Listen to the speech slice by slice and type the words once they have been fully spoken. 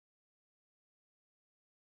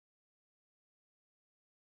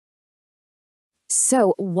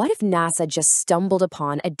So, what if NASA just stumbled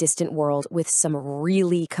upon a distant world with some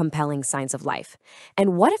really compelling signs of life?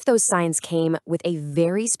 And what if those signs came with a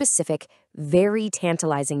very specific, very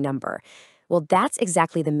tantalizing number? Well, that's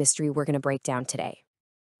exactly the mystery we're going to break down today.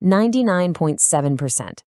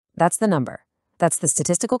 99.7%. That's the number. That's the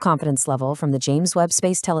statistical confidence level from the James Webb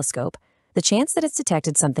Space Telescope, the chance that it's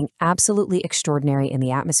detected something absolutely extraordinary in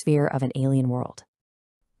the atmosphere of an alien world.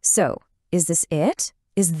 So, is this it?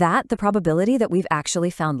 Is that the probability that we've actually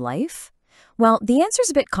found life? Well, the answer's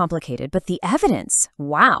a bit complicated, but the evidence,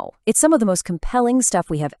 wow, it's some of the most compelling stuff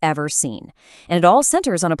we have ever seen. And it all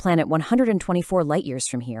centers on a planet 124 light-years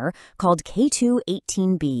from here called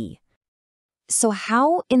K2-18b. So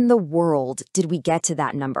how in the world did we get to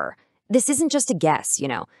that number? This isn't just a guess.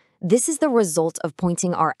 This is the result of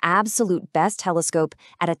pointing our absolute best telescope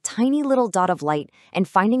at a tiny little dot of light and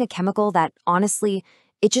finding a chemical that, honestly,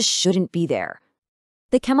 it just shouldn't be there.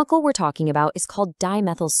 The chemical we're talking about is called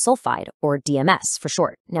dimethyl sulfide, or DMS for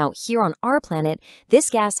short. Now, here on our planet, this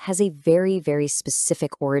gas has a very, very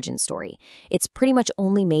specific origin story. It's pretty much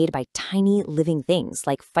only made by tiny living things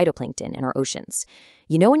like phytoplankton in our oceans.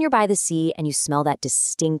 You know when you're by the sea and you smell that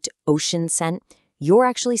distinct ocean scent? You're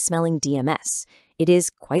actually smelling DMS. It is,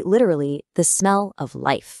 quite literally, the smell of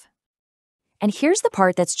life. And here's the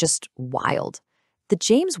part that's just wild. The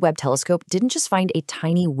James Webb Telescope didn't just find a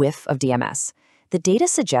tiny whiff of DMS. The data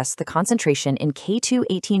suggests the concentration in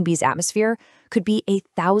K2-18b's atmosphere could be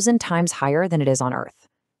 1,000 times higher than it is on Earth.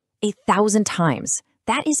 1,000 times.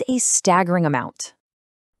 That is a staggering amount.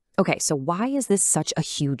 Okay, so why is this such a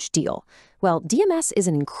huge deal? Well, DMS is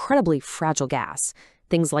an incredibly fragile gas.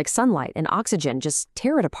 Things like sunlight and oxygen just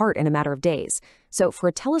tear it apart in a matter of days. So for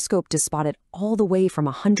a telescope to spot it all the way from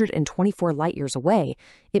 124 light-years away,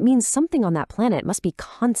 it means something on that planet must be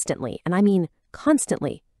constantly, and I mean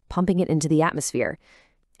constantly, pumping it into the atmosphere.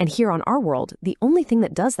 And here on our world, the only thing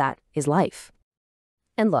that does that is life.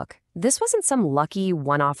 And look, this wasn't some lucky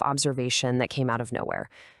one-off observation that came out of nowhere.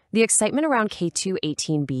 The excitement around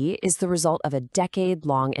K2-18b is the result of a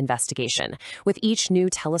decade-long investigation, with each new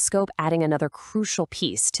telescope adding another crucial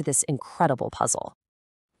piece to this incredible puzzle.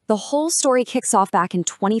 The whole story kicks off back in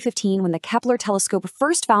 2015 when the Kepler telescope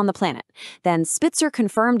first found the planet. Then Spitzer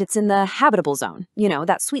confirmed it's in the habitable zone,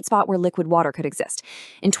 that sweet spot where liquid water could exist.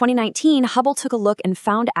 In 2019, Hubble took a look and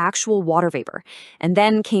found actual water vapor. And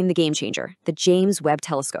then came the game changer, the James Webb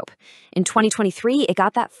Telescope. In 2023, it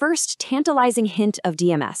got that first tantalizing hint of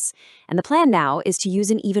DMS. And the plan now is to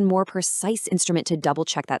use an even more precise instrument to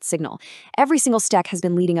double-check that signal. Every single step has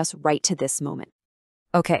been leading us right to this moment.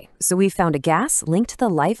 Okay, so we've found a gas linked to the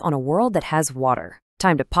life on a world that has water.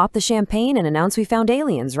 Time to pop the champagne and announce we found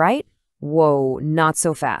aliens, right? Whoa, not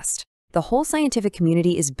so fast. The whole scientific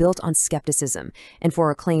community is built on skepticism, and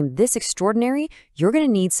for a claim this extraordinary, you're going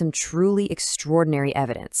to need some truly extraordinary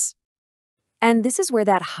evidence. And this is where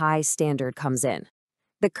that high standard comes in.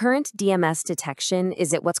 The current DMS detection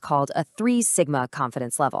is at what's called a 3 sigma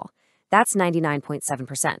confidence level. That's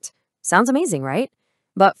 99.7%. Sounds amazing, right?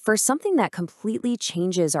 But for something that completely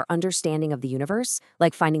changes our understanding of the universe,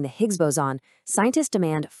 like finding the Higgs boson, scientists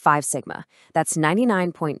demand 5 sigma. That's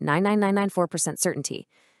 99.99994% certainty.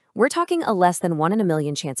 We're talking a less than 1 in a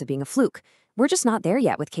million chance of being a fluke. We're just not there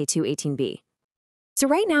yet with K2-18b. So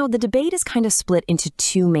right now, the debate is kind of split into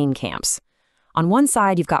 2 main camps. On one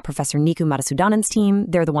side, you've got Professor Niku Madhusudanan's team.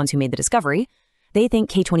 They're the ones who made the discovery. They think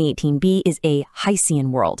K2-18b is a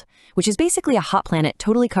Hycean world, which is basically a hot planet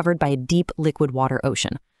totally covered by a deep liquid water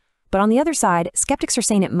ocean. But on the other side, skeptics are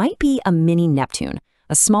saying it might be a mini-Neptune,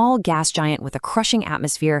 a small gas giant with a crushing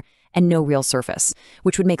atmosphere and no real surface,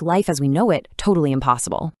 which would make life as we know it totally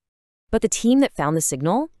impossible. But the team that found the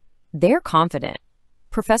signal, they're confident.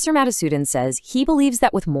 Professor Madhusudan says he believes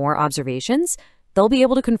that with more observations, they'll be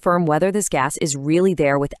able to confirm whether this gas is really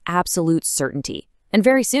there with absolute certainty, and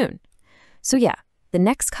very soon. So yeah, the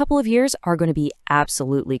next couple of years are going to be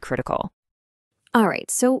absolutely critical. All right,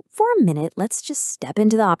 so for a minute, let's just step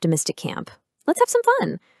into the optimistic camp. Let's have some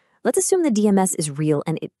fun. Let's assume the DMS is real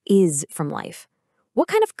and it is from life. What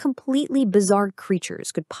kind of completely bizarre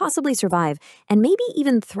creatures could possibly survive and maybe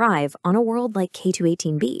even thrive on a world like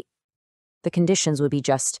K2-18b? The conditions would be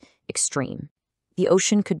just extreme. The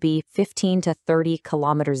ocean could be 15 to 30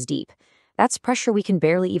 kilometers deep. That's pressure we can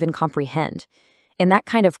barely even comprehend. In that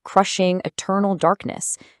kind of crushing, eternal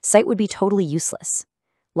darkness, sight would be totally useless.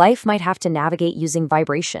 Life might have to navigate using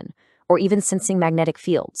vibration, or even sensing magnetic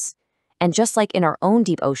fields. And just like in our own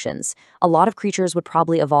deep oceans, a lot of creatures would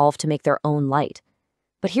probably evolve to make their own light.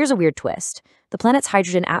 But here's a weird twist. The planet's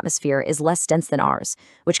hydrogen atmosphere is less dense than ours,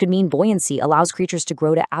 which could mean buoyancy allows creatures to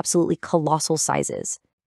grow to absolutely colossal sizes.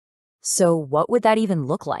 So what would that even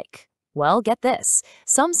look like? Well, get this.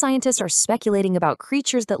 Some scientists are speculating about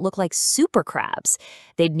creatures that look like super crabs.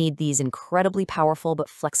 They'd need these incredibly powerful but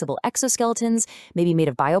flexible exoskeletons, maybe made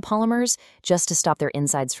of biopolymers, just to stop their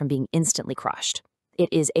insides from being instantly crushed. It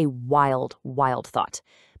is a wild, wild thought,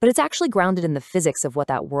 but it's actually grounded in the physics of what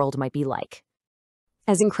that world might be like.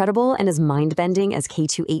 As incredible and as mind-bending as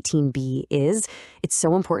K218b is, it's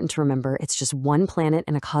so important to remember it's just one planet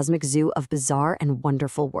in a cosmic zoo of bizarre and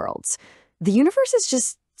wonderful worlds. The universe is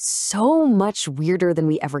just so much weirder than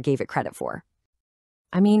we ever gave it credit for.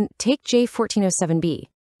 I mean, take J1407b.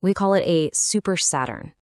 We call it a super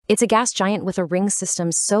Saturn. It's a gas giant with a ring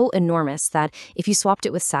system so enormous that if you swapped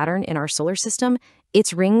it with Saturn in our solar system,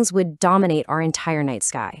 its rings would dominate our entire night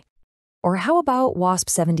sky. Or how about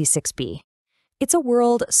WASP-76b? It's a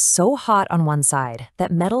world so hot on one side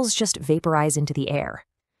that metals just vaporize into the air.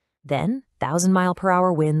 Then,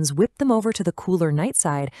 1,000-mile-per-hour winds whip them over to the cooler night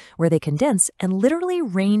side, where they condense and literally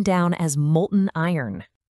rain down as molten iron.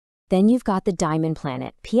 Then you've got the diamond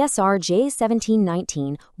planet, PSR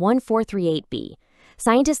J1719-1438b.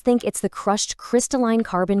 Scientists think it's the crushed crystalline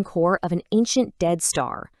carbon core of an ancient dead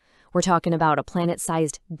star. We're talking about a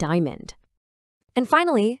planet-sized diamond. And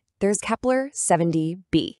finally, there's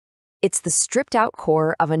Kepler-70b. It's the stripped-out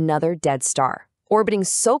core of another dead star, orbiting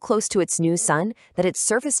so close to its new sun that its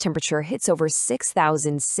surface temperature hits over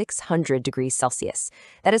 6,600 degrees Celsius.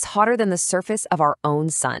 That is hotter than the surface of our own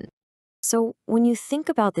sun. So when you think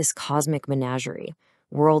about this cosmic menagerie,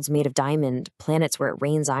 worlds made of diamond, planets where it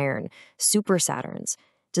rains iron, super Saturns,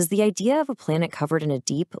 does the idea of a planet covered in a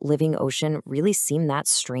deep, living ocean really seem that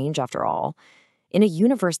strange after all? In a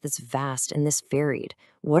universe that's vast and this varied,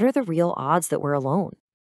 what are the real odds that we're alone?